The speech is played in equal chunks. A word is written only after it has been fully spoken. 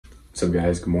What's up,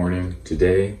 guys? Good morning.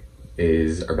 Today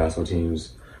is our basketball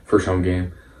team's first home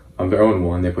game. They're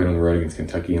 0-1. They played on the road against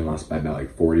Kentucky and lost by about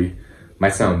like 40.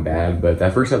 Might sound bad, but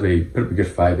that first half they put up a good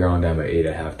fight. They're on down by 8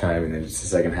 at halftime, and then just the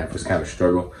second half was kind of a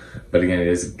struggle. But again, it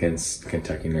is against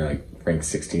Kentucky, and they're like ranked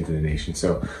 16th in the nation.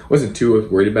 So I wasn't too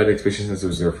worried about it, especially since it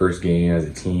was their first game as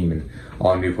a team and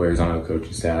all new players on the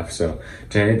coaching staff. So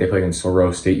tonight they played in Sul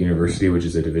Ross State University, which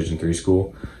is a Division III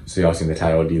school. So y'all seen the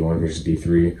title D1 versus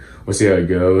D3. We'll see how it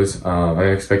goes. I'm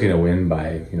expecting to win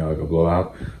by, like a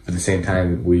blowout. But at the same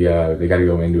time, they got to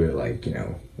go into it like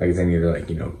it's any other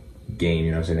game.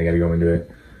 You know what I'm saying? They got to go into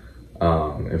it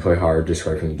and play hard just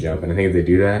right from the jump. And I think if they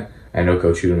do that, I know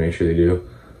Coach Hooten will make sure they do.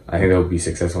 I think they'll be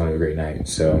successful and have a great night.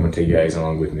 So I'm gonna take you guys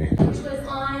along with me. Which was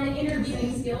on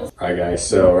interviewing skills. All right, guys.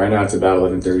 So right now it's about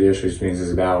 11:30ish, which means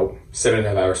it's about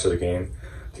 7.5 hours to the game.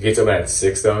 The gates open at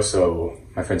 6 though, so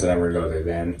my friends and I were gonna go there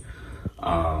then.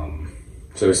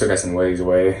 So we still got some ways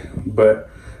away. But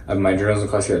I have my journalism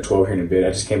class here at 12 here in a bit.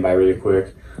 I just came by really quick.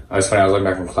 It was funny. I was looking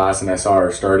back from class and I saw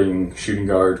our starting shooting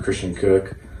guard, Christian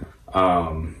Cook.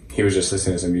 He was just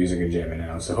listening to some music and jamming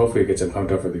out. So hopefully it gets him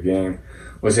pumped up for the game.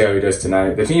 We'll see how he does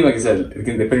tonight. The team, like I said, they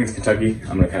played against Kentucky.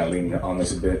 I'm going to kind of lean on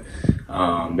this a bit.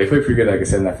 They played pretty good, like I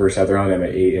said, in that first half. They're only down by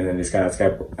 8, and then just got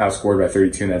outscored by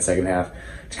 32 in that second half.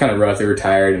 It's kind of rough. They were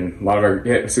tired, and a lot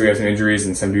of so we have some injuries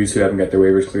and some dudes who haven't got their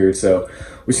waivers cleared. So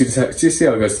we see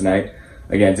how it goes tonight.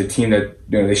 Again, it's a team that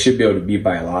they should be able to beat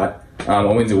by a lot.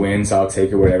 A win's a win, so I'll take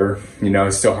it, whatever.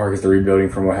 It's still hard because they're rebuilding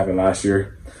from what happened last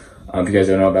year. If you guys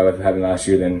don't know about what happened last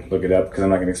year, then look it up because I'm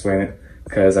not going to explain it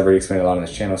because I've already explained a lot on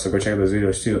this channel. So go check out those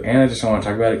videos too. And I just don't want to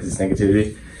talk about it because it's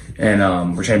negativity.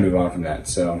 And we're trying to move on from that.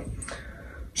 So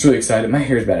just really excited. My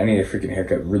hair is bad. I need a freaking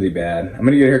haircut really bad. I'm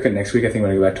going to get a haircut next week. I think I'm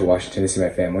going to go back to Washington to see my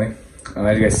family.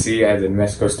 As you guys see, I have the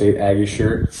Mexico State Aggies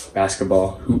shirt,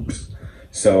 basketball, hoops.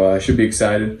 So I should be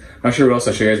excited. I'm not sure what else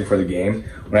I'll show you guys before the game.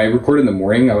 When I recorded in the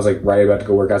morning, I was like right about to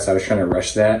go work out, so I was trying to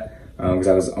rush that because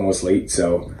I was almost late.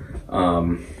 So,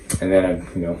 and then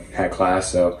I had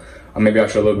class. So maybe I'll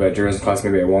show a little bit of journalism class.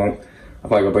 Maybe I won't. I'll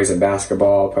probably go play some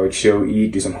basketball, probably chill,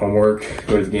 eat, do some homework,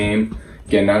 go to the game.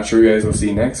 Again, not sure you guys will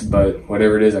see next, but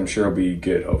whatever it is, I'm sure it'll be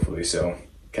good, hopefully. So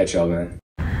catch y'all then.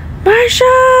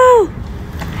 Marshall!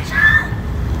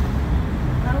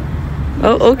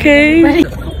 Oh, okay.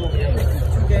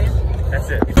 That's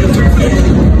it.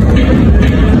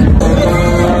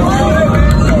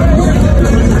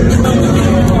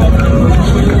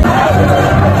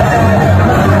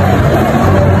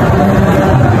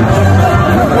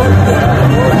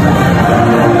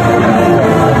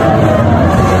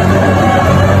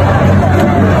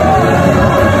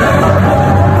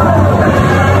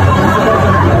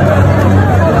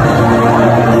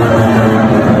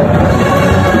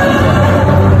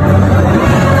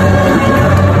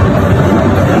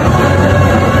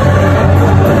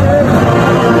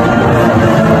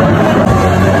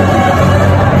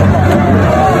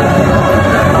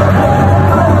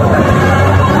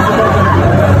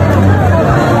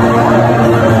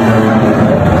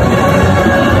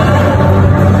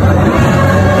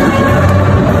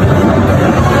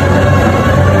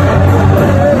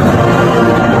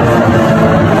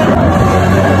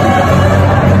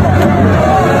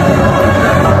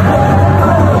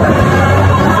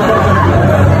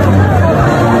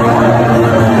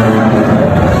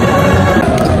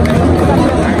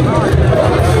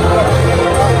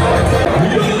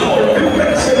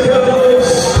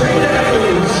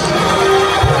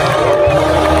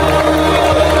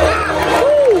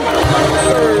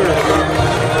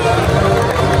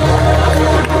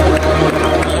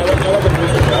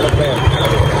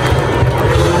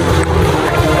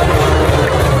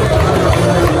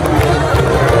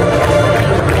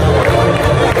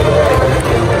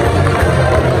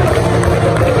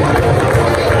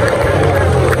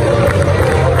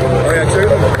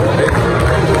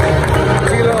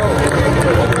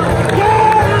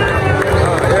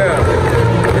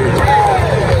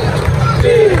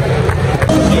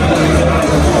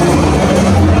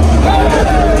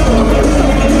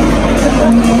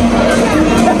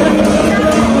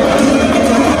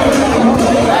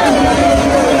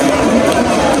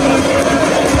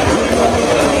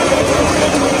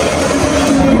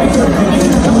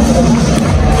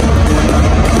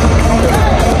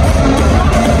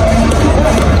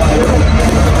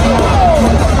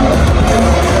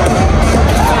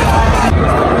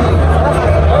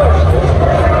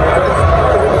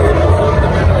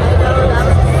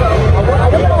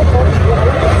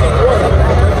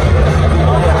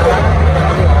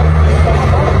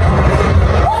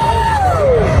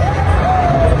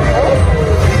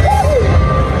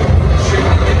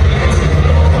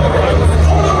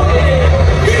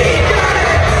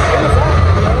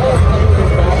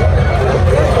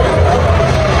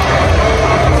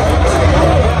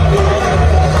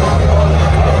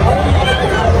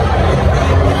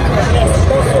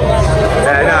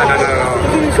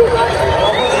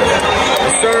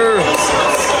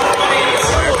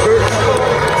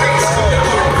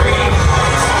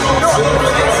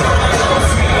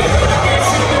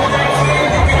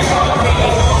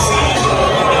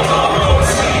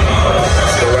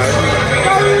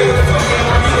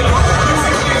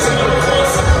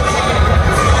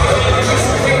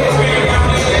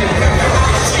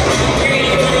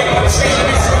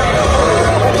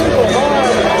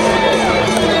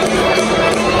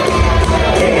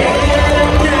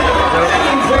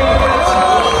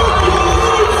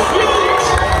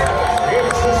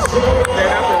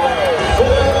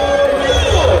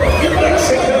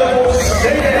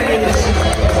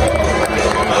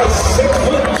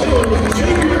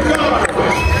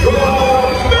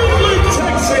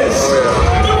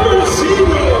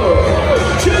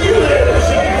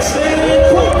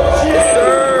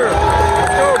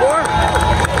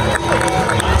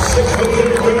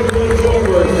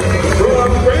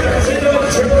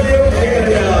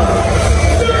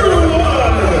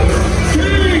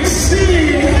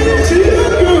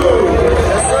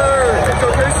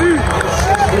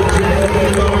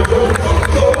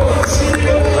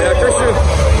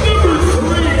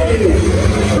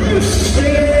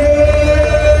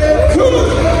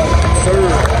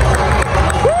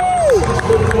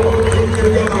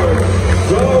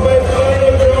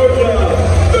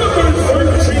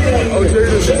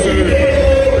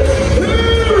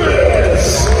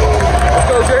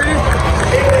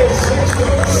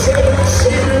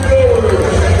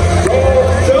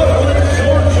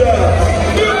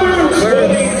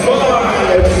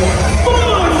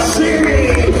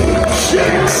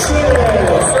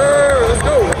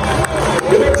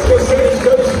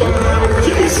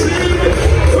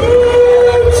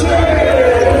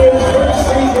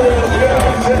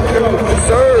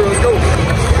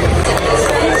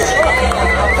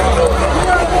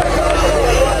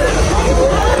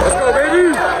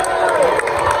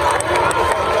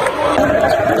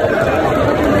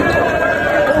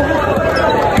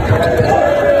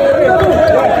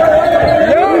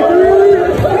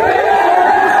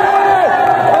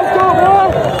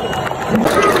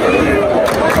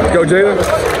 Go, Jalen.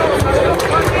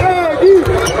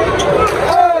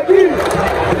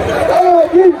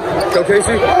 Go,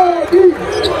 Casey.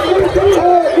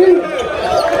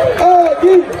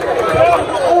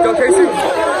 Go, Casey.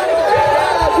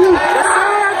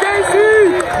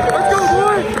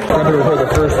 I'm going to record the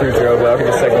first free throw, but I'll get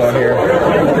the second one here.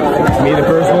 Me, the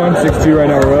first one, 6-2 right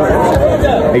now, we're up.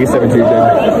 I get 7-2,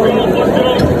 then.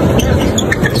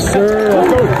 Sir, let's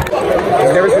go.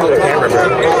 I've never seen the camera, bro.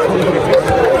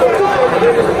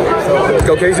 Let's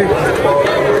go, Casey.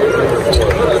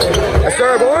 Yes,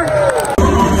 sir, boy.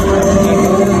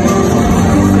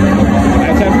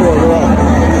 At 10-4, we're up.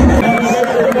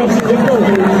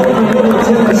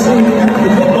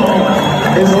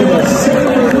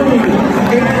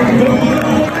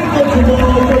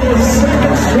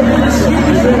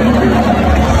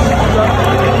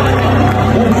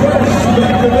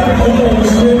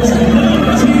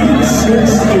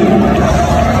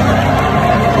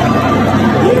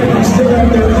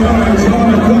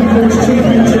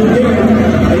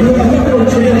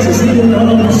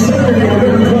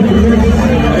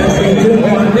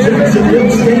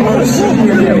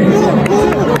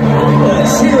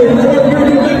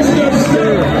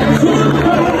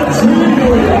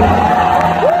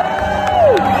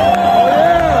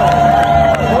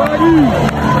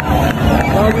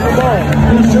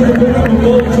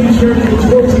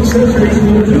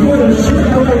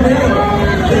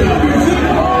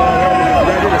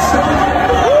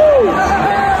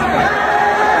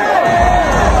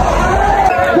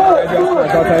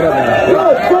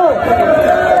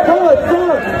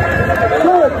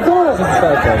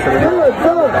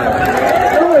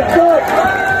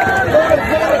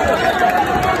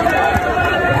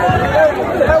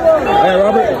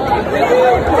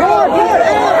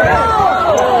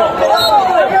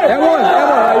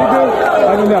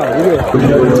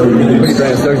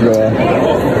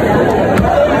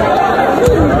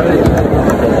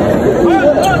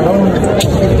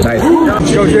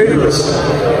 Go, Jaden.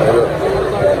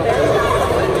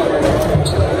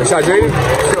 Good shot, Jaden.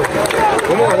 Let's go.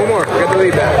 One more. We got the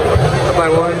lead back. Up by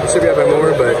one. Should be up by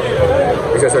more, but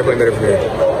we gotta start playing better from here.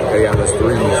 Hey, yeah, let's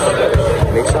breathe.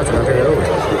 Make shots and I'll turn it over.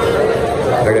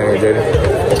 Back down here, Jaden.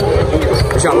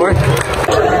 Good shot, boy.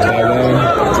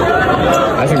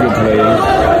 That's a good play.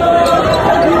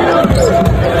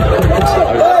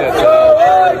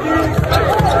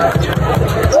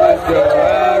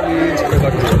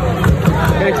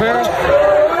 Hey, Clara.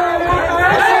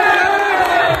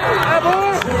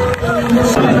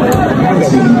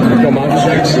 Go, Mom.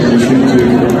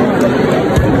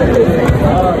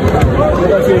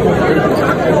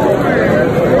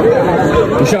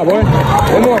 Good shot, boy.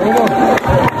 One more.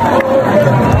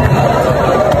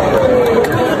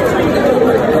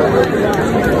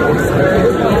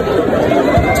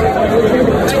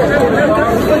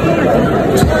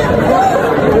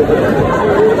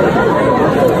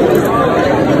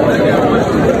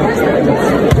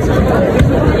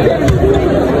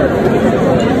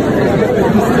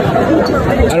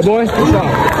 Boy, good shot.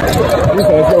 Let's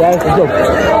go, guys. Let's go.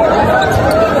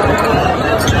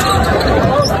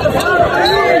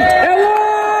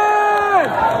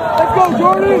 Let's go,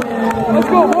 Jordan. Let's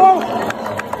go, boy.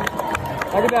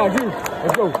 Back it down, Drew.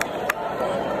 Let's go.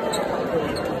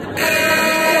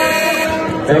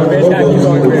 Thank you, man. Keep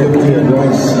going, man.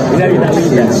 We gotta get that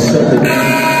lead back.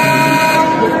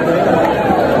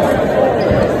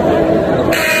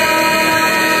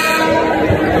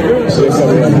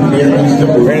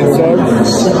 Brandon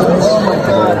Suggs.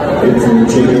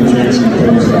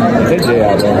 Take Jay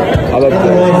out there. I love the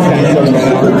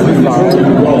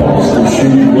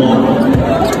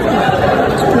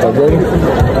Brady.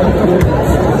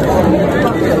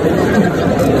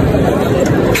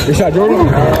 Good shot, Jordan.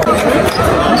 Let's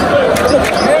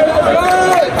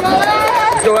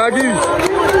go, Aggies.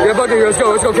 Get a bucket here. Let's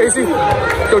go. Let's go, Casey.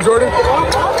 Let's go, Jordan.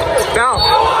 Now.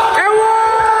 And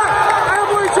one!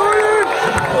 Attaboy, Jordan!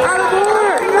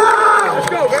 Attaboy! Let's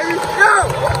go, baby.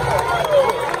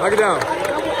 Knock it down.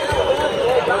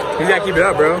 You gotta keep it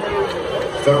up, bro.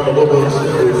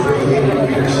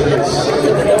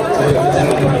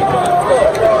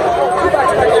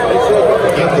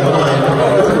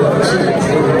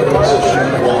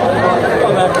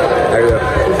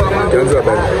 Guns up,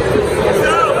 baby.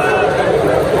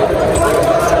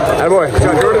 Attaboy. Good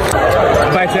job, Jordan.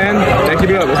 5-10. Then keep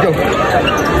it up. Let's go.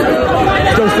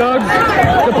 Let's go, Suggs.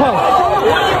 The pump.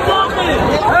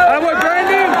 Attaboy,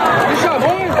 Brandon. Good shot,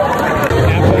 boy.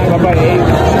 Halftime, up by 8.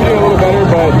 Should be a little better,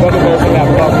 but double better than that.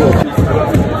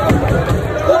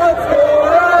 Let's go.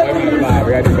 We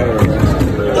gotta do better.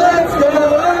 Let's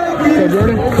go,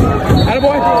 Jordan.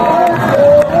 Attaboy.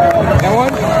 And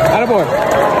one. Attaboy.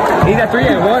 He's at 3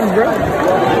 and 1, bro.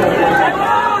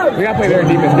 We gotta play their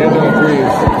defense. They're doing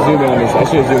threes. Zoom in on this. I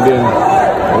should have zoomed in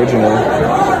originally.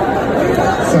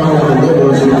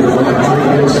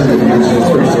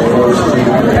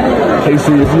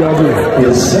 Casey, if you all do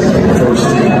his second first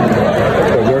team.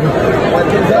 Go, Jordan.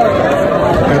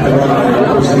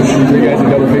 Three guys in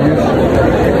double figures.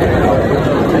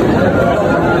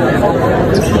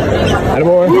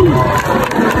 Attaboy.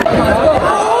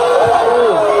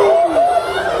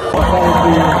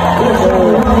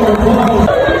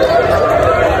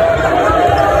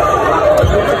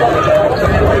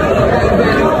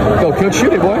 Go, Cook,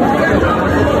 shoot it, boy.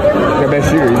 You're best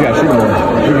shooter. You gotta shoot him more.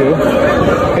 You good.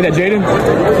 Hey, that Jaden.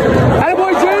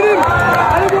 Attaboy, Jaden!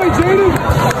 Attaboy, Jaden!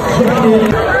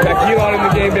 Got Keelan in the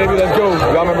game, baby. Let's go.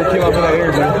 Y'all remember Keelan from that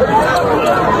interview.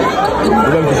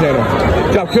 11%.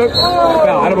 Good job, Cook.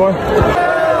 Now, attaboy.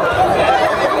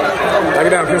 Knock it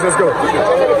down, Chris. Let's go.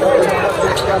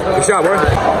 Good shot, boy.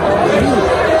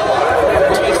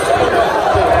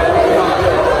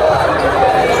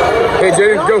 Hey,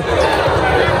 Jaden, go.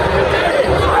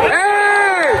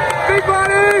 Hey! Big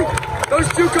body! Those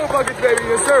two coat buckets, baby.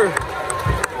 Yes, sir.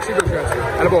 She goes faster.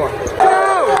 Attaboy. Go!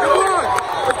 Good block!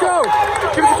 Let's go!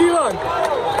 Give it to Keelan.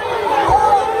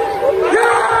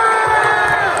 Yeah!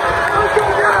 Let's go,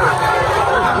 yeah!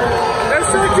 Yes,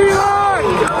 sir, Keelan!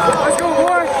 Let's go,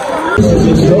 boy!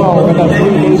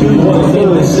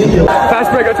 Fast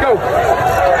break, let's go!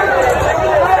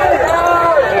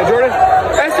 Yeah, Jordan.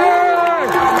 Yes, sir!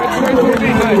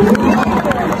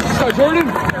 So, Jordan.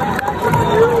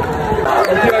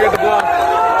 Okay, I got the block.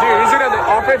 Dude, he's in on the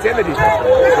offense and the defense.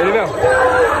 There you go.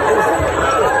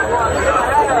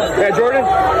 Yeah, Jordan.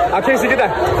 Casey, get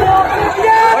that. Oh,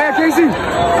 yeah, Casey.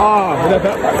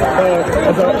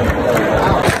 That's up.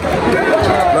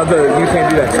 Love the, you can't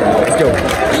do that. Let's go.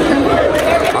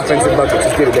 Offensive buckets.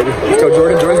 Just get it, baby. Let's go,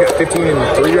 Jordan. Jordan's got 15 and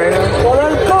 3 right now.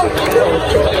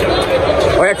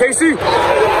 Oh, yeah, Casey.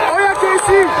 Oh, yeah,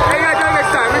 Casey. Hey, yeah, done next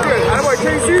time. We're good. Attaboy,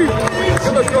 Casey.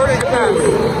 Good look, Jordan. Good pass.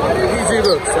 Easy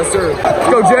looks. Yes, sir. Let's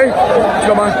go, Jay. Let's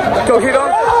go, man. Let's go, Keelan.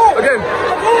 Again.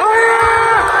 Oh, yeah!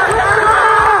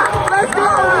 Let's go,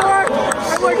 boy.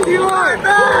 Attaboy, Keelan.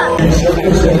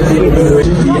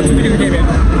 What's the beginning of the game, man?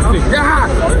 Yeah!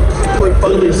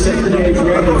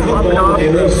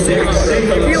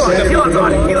 Keelan's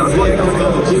on it. Keelan's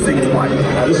on it.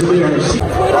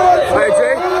 All right,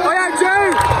 Jay. Oh, yeah, Jay.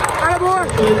 Attaboy.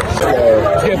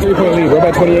 Let's get a 3-point lead. We're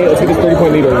about 28. Let's get this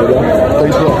 30-point lead over here, bro.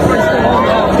 30 slow.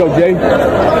 Let's go, Jay.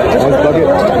 Nice bucket.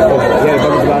 Oh, yeah, the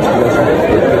bucket's last possession.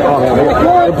 Oh, man.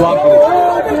 They're blocking it.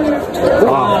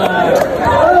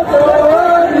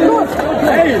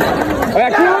 Oh, yeah,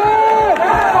 Keelan.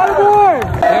 Attaboy.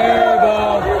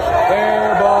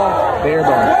 Air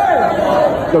ball.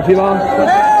 Go, Keelan.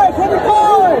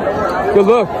 Good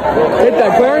look. Hit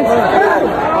that, Clarence.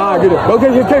 Good. Okay,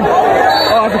 kick.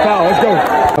 Oh, that's a foul. Let's go.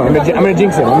 I'm gonna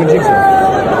jinx him.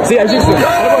 See, I jinxed him.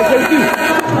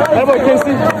 Attaboy,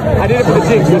 Casey. I did it for the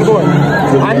jinx. Good boy.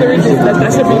 I'm the reason.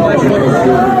 That should be my point.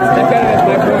 That got it as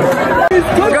my point.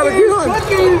 I got a Keelan.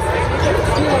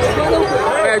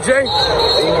 Hey, Jay.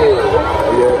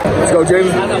 Let's go,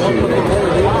 James.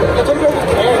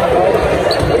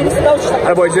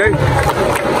 Attaboy, Jay.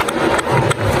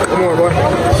 One more, boy.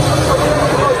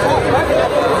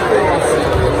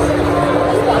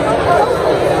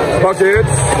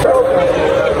 Buckets.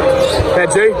 That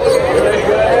Jay.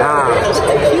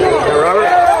 Robert.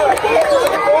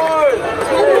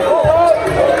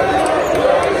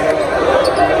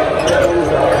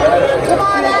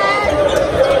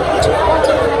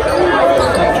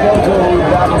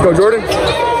 Go, Jordan.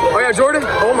 Oh, yeah, Jordan.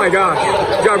 Oh, my gosh.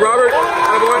 Good job, Robert.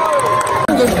 Attaboy.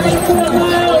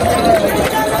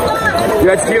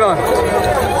 That's Keelan.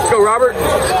 Let's go, Robert.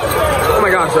 Oh my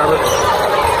gosh, Robert.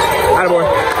 Attaboy.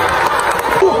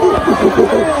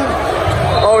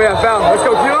 Oh yeah, foul. Let's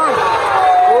go, Keelan.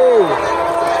 Oh.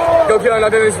 Go, Keelan.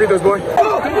 Not doing these free throws, boy. Go.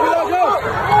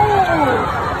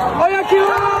 Oh yeah,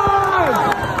 Keelan.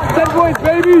 10 points,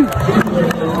 baby.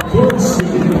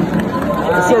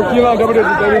 Let's go, Keelan. Double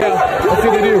digits, baby. Now. Let's see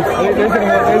what they do. They're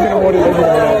gonna hold it.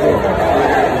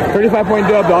 35-point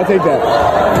dub, I'll take that.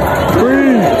 3,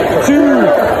 2,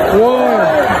 1.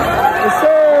 Yes,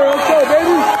 sir. Let's go,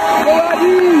 baby. Go,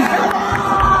 Aggies.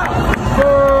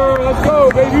 Sir, let's go,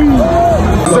 baby.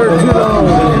 Sir, too long.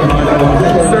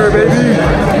 Yes, sir, baby.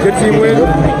 Good team win.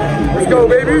 Let's go,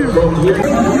 baby. Yes,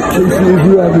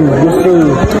 sir.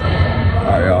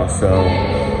 All right, y'all. So,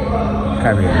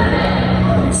 kind of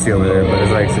you see over there, but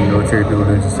there's like some military people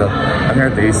doing some stuff. I'm here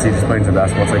at the AC just playing some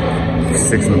basketball. It's like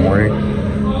 6 in the morning.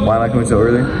 Why am I coming so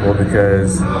early? Well,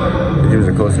 because the gyms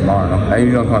are closed tomorrow. I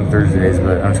usually don't come on Thursdays,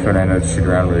 but I'm just coming in to shoot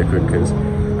around really quick because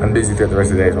I'm busy throughout the rest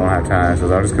of the day, so I don't have time. So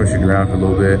I'll just come shoot around for a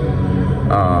little bit.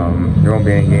 There won't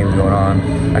be any games going on.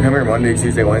 I come here Monday,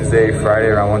 Tuesday, Wednesday, Friday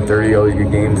around 1:30. Always get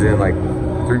games in, like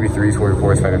 3v3s,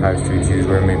 4v4s, 5v5s, 2v2s,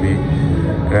 whatever it may be.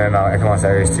 And then I come on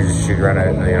Saturdays to just shoot around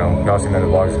at, y'all seen that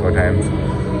in the vlogs a couple times.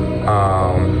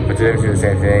 But today I'm doing the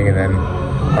same thing, and then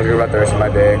I'll go about the rest of my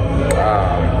day.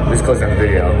 Just closing down the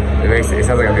video. It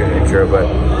sounds like I'm doing an intro, but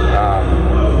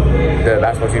the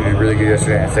basketball team did really good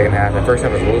yesterday in the second half. The first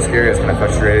half was a little scary. I was kind of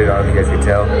frustrated. I don't know if you guys could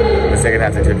tell. The second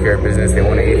half, they took care of business. They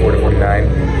won 84-49.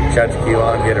 Shout out to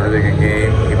Keelan. He had a really good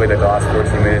game. He played the last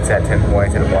 14 minutes, had 10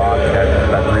 points, had a block, had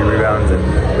about 3 rebounds. And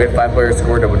we had 5 players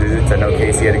score double digits. I know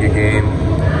Casey had a good game.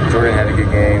 Jordan had a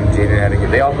good game. Jaden had a good.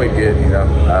 They all played good.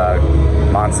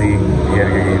 Monty, he had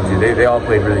a good game too. They all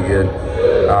played really good.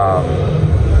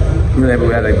 Really happy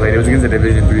with how they played. It was against a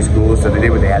Division III school, so they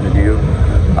did what they had to do.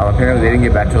 Apparently, they didn't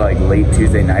get back to like late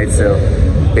Tuesday night, so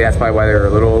that's probably why they were a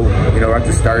little, rough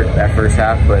to start that first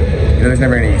half. But there's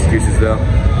never any excuses though.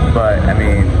 But I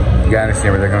mean, you gotta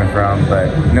understand where they're coming from.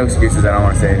 But no excuses. I don't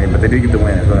want to say anything. But they did get the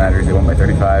win. That's what matters. They won by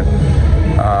 35.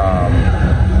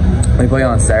 They play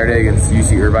on Saturday against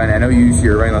UC Irvine. I know UC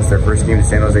Irvine lost their first game to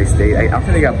San Jose State. I don't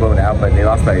think they got blown out, but they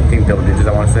lost by, I think, double digits,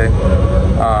 I want to say.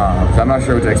 So I'm not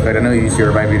sure what to expect. I know UC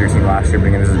Irvine beat their team last year,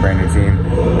 bringing this as a brand new team.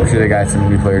 I'm sure they got some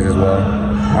new players as well.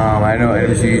 I know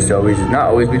NMC used to not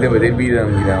always beat them, but they beat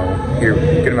them, here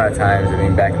a good amount of times,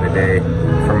 back in the day,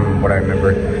 from what I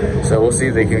remember. So we'll see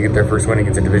if they can get their first win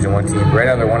against a Division I team. Right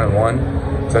now they're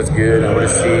 1-1, so that's good. I want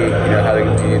to see, how they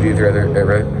continue to do throughout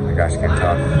their gosh, I can't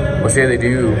talk. We'll see how they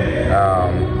do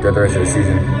throughout the rest of the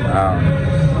season.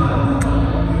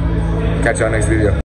 Catch you on next video.